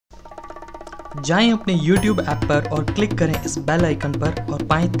जाएं अपने YouTube app पर और क्लिक करें इस बेल आइकन पर और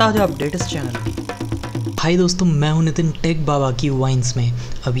पाएं ताज़ा अपडेट इस चैनल की। हाय दोस्तों, मैं हूं नितिन टेक बाबा की वाइन्स में।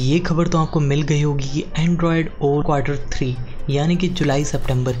 अब ये खबर तो आपको मिल गई होगी कि एंड्रॉयड ओ Q3 यानी कि जुलाई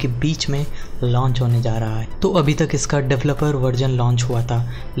सितंबर के बीच में लॉन्च होने जा रहा है। तो अभी तक इसका डेवलपर वर्जन लॉन्च हुआ था,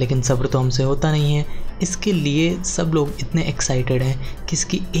 लेकिन सब्र तो हमसे होता नहीं है। इसके लिए सब लोग इतने एक्साइटेड हैं कि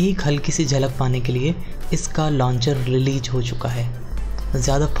इसकी एक हल्की सी झलक पाने के लिए इसका लॉन्चर रिलीज हो चुका है।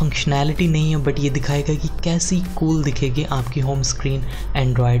 ज़्यादा फंक्शनैलिटी नहीं है, बट ये दिखाएगा कि कैसी कूल दिखेगी आपकी होम स्क्रीन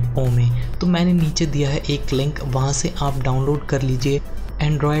एंड्रॉयड ओ में। तो मैंने नीचे दिया है एक लिंक, वहाँ से आप डाउनलोड कर लीजिए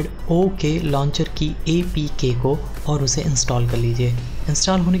एंड्रॉयड ओ के लॉन्चर की APK को और उसे इंस्टॉल कर लीजिए।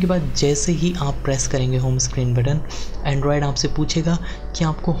 इंस्टॉल होने के बाद जैसे ही आप प्रेस करेंगे होम स्क्रीन बटन, एंड्रॉयड आपसे पूछेगा कि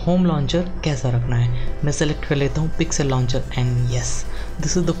आपको होम लॉन्चर कैसा रखना है। मैं सेलेक्ट कर लेता हूँ pixel launcher and yes,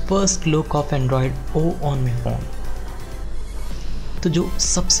 this is the first look of Android O on my phone. तो जो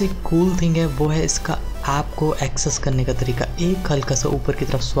सबसे कूल थिंग है वो है इसका ऐप को एक्सेस करने का तरीका। एक हल्का सा ऊपर की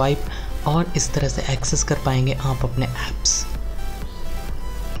तरफ स्वाइप और इस तरह से एक्सेस कर पाएंगे आप अपने ऐप्स।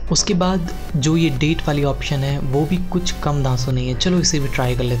 उसके बाद जो ये डेट वाली ऑप्शन है वो भी कुछ कम दांसों नहीं है, चलो इसे भी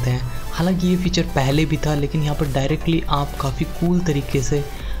ट्राई कर लेते हैं। हालांकि ये फीचर पहले भी था, लेकिन यहाँ पर डायरेक्टली आप काफ़ी कूल तरीके से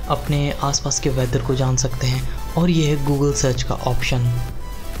अपने आसपास के वेदर को जान सकते हैं। और ये है गूगल सर्च का ऑप्शन,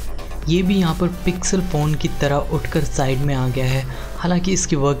 ये भी यहाँ पर पिक्सल फ़ोन की तरह उठकर साइड में आ गया है। हालांकि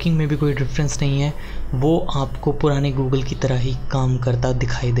इसकी वर्किंग में भी कोई डिफरेंस नहीं है, वो आपको पुराने गूगल की तरह ही काम करता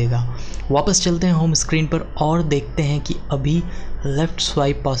दिखाई देगा। वापस चलते हैं होम स्क्रीन पर और देखते हैं कि अभी लेफ़्ट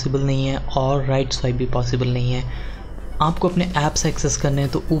स्वाइप पॉसिबल नहीं है और राइट स्वाइप भी पॉसिबल नहीं है। आपको अपने ऐप्स एक्सेस करने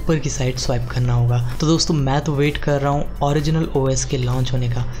हैं तो ऊपर की साइड स्वाइप करना होगा। तो दोस्तों, मैं तो वेट कर रहा हूँ ओरिजिनल OS के लॉन्च होने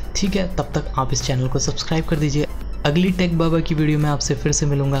का। ठीक है, तब तक आप इस चैनल को सब्सक्राइब कर दीजिए। अगली टेक बाबा की वीडियो में आपसे फिर से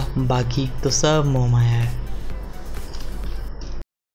मिलूंगा, बाकी तो सब मोह माया है।